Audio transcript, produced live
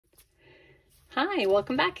Hi,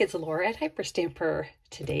 welcome back. It's Laura at Hyperstamper.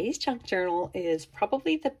 Today's junk journal is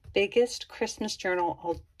probably the biggest Christmas journal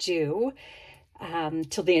I'll do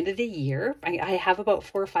till the end of the year. I have about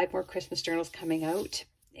 4 or 5 more Christmas journals coming out,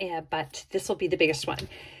 but this will be the biggest one.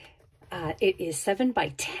 It is 7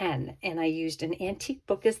 by 10, and I used an antique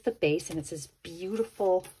book as the base, and it's this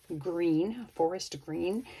beautiful green, forest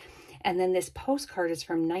green. And then this postcard is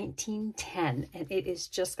from 1910, and it is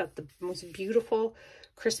just got the most beautiful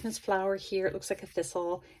Christmas flower here. It looks like a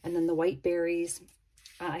thistle, and then the white berries.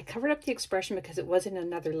 I covered up the expression because it was in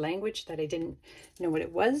another language that I didn't know what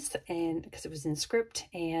it was, and because it was in script.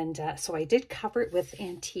 And so I did cover it with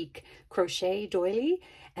antique crochet doily,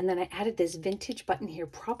 and then I added this vintage button here,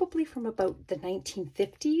 probably from about the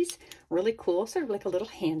 1950s. Really cool, sort of like a little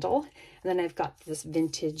handle. And then I've got this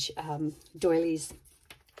vintage doilies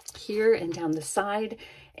here and down the side,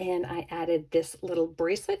 and I added this little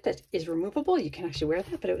bracelet that is removable. You can actually wear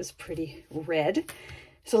that, but it was pretty red.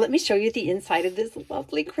 So let me show you the inside of this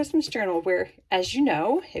lovely Christmas journal, where, as you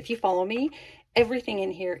know, if you follow me, everything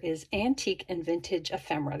in here is antique and vintage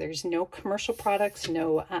ephemera. There's no commercial products,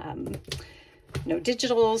 no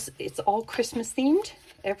digitals. It's all Christmas themed,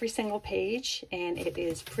 every single page, and it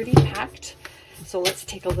is pretty packed. So let's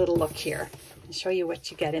take a little look here and show you what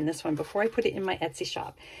you get in this one before I put it in my Etsy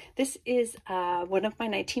shop. This is one of my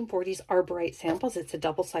 1940s Arborite samples. It's a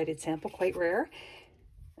double-sided sample, quite rare,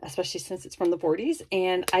 especially since it's from the 40s.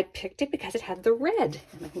 And I picked it because it had the red.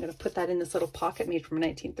 And I'm going to put that in this little pocket made from a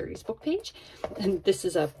 1930s book page. And this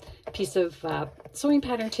is a piece of sewing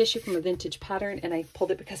pattern tissue from a vintage pattern, and I pulled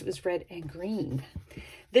it because it was red and green.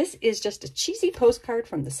 This is just a cheesy postcard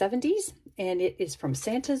from the 70s, and it is from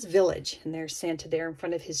Santa's village. And there's Santa there in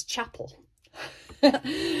front of his chapel.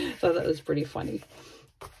 So that was pretty funny.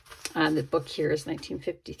 The book here is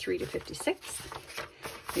 1953 to 56.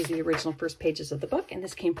 These are the original first pages of the book, and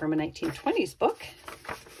this came from a 1920s book.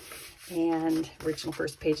 And original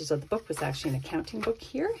first pages of the book was actually an accounting book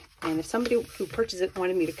here. And if somebody who purchased it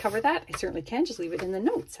wanted me to cover that, I certainly can. Just leave it in the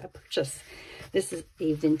notes at purchase. This is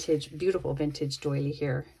a vintage, beautiful vintage doily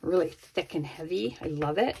here. Really thick and heavy. I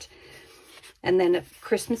love it. And then a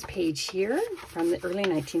Christmas page here from the early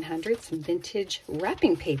 1900s, some vintage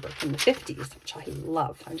wrapping paper from the 50s, which I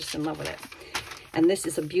love. I'm just in love with it. And this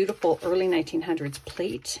is a beautiful early 1900s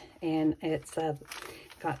plate, and it's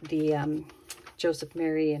got the Joseph,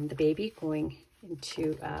 Mary, and the baby going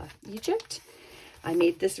into Egypt. I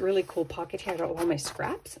made this really cool pocket here out of all my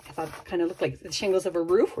scraps. I thought it kind of looked like the shingles of a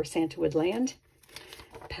roof where Santa would land.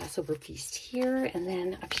 Passover feast here, and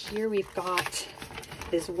then up here we've got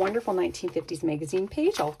this wonderful 1950s magazine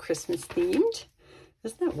page, all Christmas themed.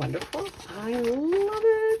 Isn't that wonderful? I love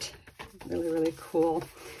it. Really, really cool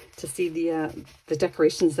to see the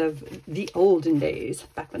decorations of the olden days,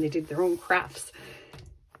 back when they did their own crafts.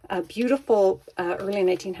 A beautiful early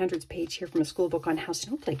 1900s page here from a school book on how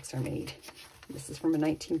snowflakes are made. This is from a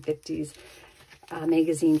 1950s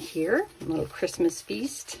magazine here. A little Christmas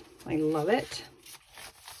feast. I love it.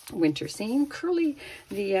 Winter scene.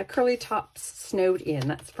 The curly tops snowed in.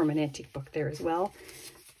 That's from an antique book there as well.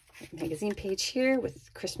 Magazine page here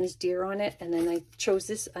with Christmas deer on it. And then I chose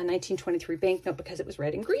this 1923 banknote because it was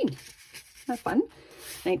red and green. Isn't that fun?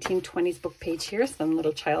 1920s book page here. Some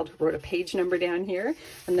little child wrote a page number down here.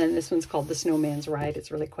 And then this one's called The Snowman's Ride.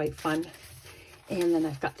 It's really quite fun. And then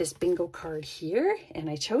I've got this bingo card here, and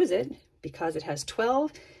I chose it because it has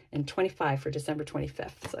 12 and 25 for December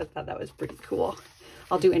 25th. So I thought that was pretty cool.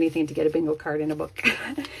 I'll do anything to get a bingo card in a book.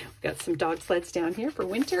 We've got some dog sleds down here for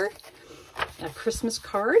winter. A Christmas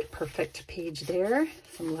card, perfect page there.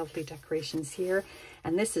 Some lovely decorations here.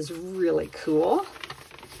 And this is really cool.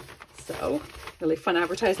 So really fun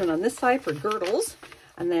advertisement on this side for girdles.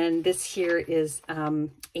 And then this here is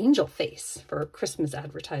angel face for a Christmas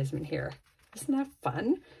advertisement here. Isn't that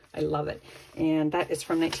fun? I love it. And that is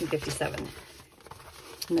from 1957.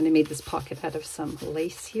 And then I made this pocket out of some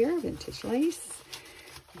lace here, vintage lace.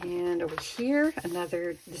 And over here,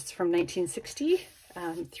 this is from 1960,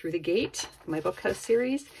 Through the Gate, my Bookhouse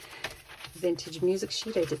series. Vintage music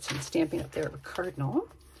sheet. I did some stamping up there of a cardinal.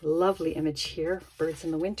 Lovely image here, birds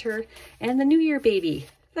in the winter. And the New Year baby.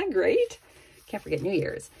 Isn't that great? Can't forget New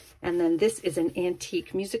Year's. And then this is an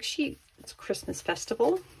antique music sheet. It's Christmas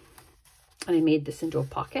Festival. And I made this into a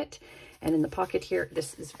pocket. And in the pocket here,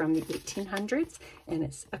 this is from the 1800s. And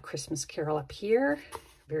it's A Christmas Carol up here.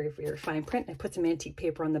 Very, very fine print. I put some antique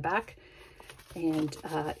paper on the back. And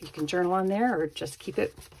you can journal on there or just keep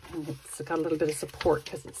it. And it's got a little bit of support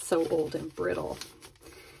because it's so old and brittle.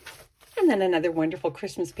 And then another wonderful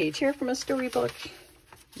Christmas page here from a storybook.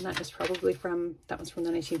 And that was probably that was from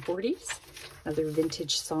the 1940s. Another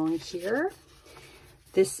vintage song here.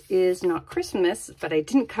 This is not Christmas, but I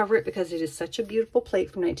didn't cover it because it is such a beautiful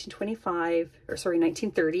plate from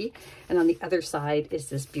 1930. And on the other side is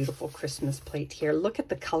this beautiful Christmas plate here. Look at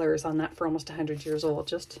the colors on that for almost 100 years old.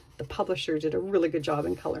 Just the publisher did a really good job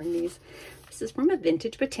in coloring these. This is from a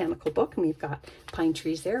vintage botanical book, and we've got pine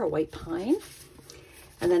trees there, a white pine.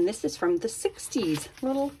 And then this is from the 60s,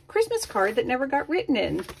 little Christmas card that never got written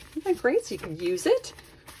in. Isn't that great? So you can use it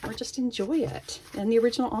or just enjoy it. And the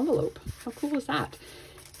original envelope. How cool is that?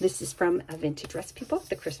 This is from a vintage recipe book,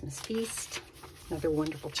 The Christmas Feast. Another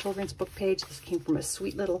wonderful children's book page. This came from a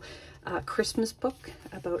sweet little Christmas book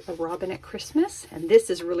about a robin at Christmas. And this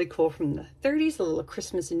is really cool from the 30s, a little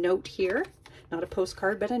Christmas note here. Not a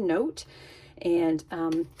postcard, but a note. And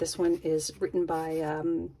this one is written by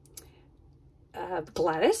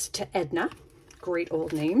Gladys to Edna. Great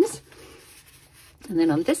old names. And then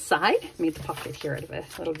on this side, I made the pocket here out of a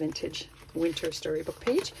little vintage winter storybook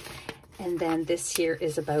page. And then this here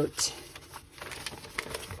is about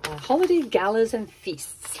holiday galas and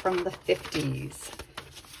feasts from the 50s.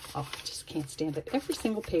 Oh, I just can't stand it. Every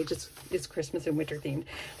single page is Christmas and winter themed.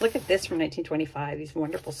 Look at this from 1925, these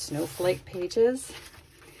wonderful snowflake pages.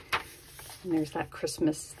 And there's that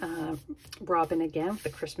Christmas robin again with the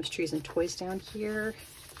Christmas trees and toys down here.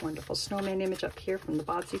 Wonderful snowman image up here from the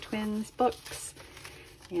Bobbsey Twins books.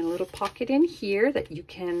 And a little pocket in here that you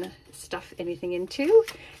can stuff anything into,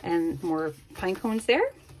 and more pine cones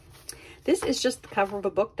there. This is just the cover of a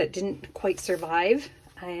book that didn't quite survive,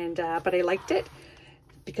 and but I liked it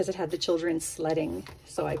because it had the children sledding.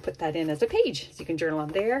 So I put that in as a page. So you can journal on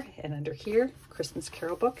there, and under here, Christmas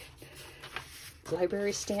Carol book.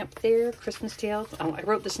 Library stamp there, Christmas tales. Oh, I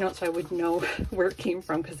wrote this note so I would know where it came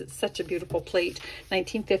from because it's such a beautiful plate.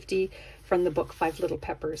 1950 from the book Five Little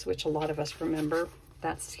Peppers, which a lot of us remember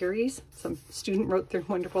that series. Some student wrote their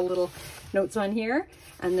wonderful little notes on here.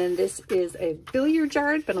 And then this is a billiard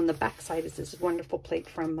yard, but on the back side is this wonderful plate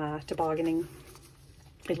from tobogganing.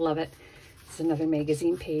 I love it. It's another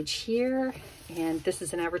magazine page here. And this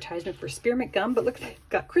is an advertisement for spearmint gum, but look, they've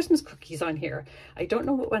got Christmas cookies on here. I don't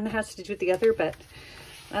know what one has to do with the other, but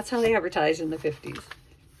that's how they advertised in the 50s.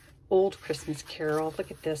 Old Christmas Carol. Look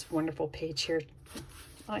at this wonderful page here.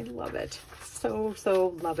 I love it. So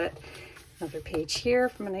love it. Another page here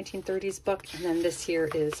from a 1930s book. And then this here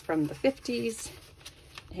is from the 50s.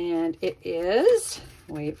 And it is,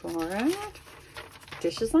 wait for it,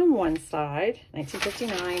 dishes on one side,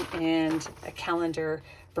 1959, and a calendar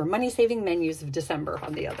for money-saving menus of December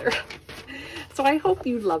on the other. So I hope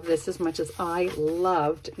you love this as much as I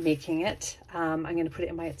loved making it. I'm going to put it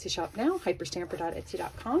in my Etsy shop now,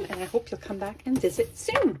 hyperstamper.etsy.com, and I hope you'll come back and visit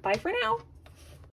soon. Bye for now.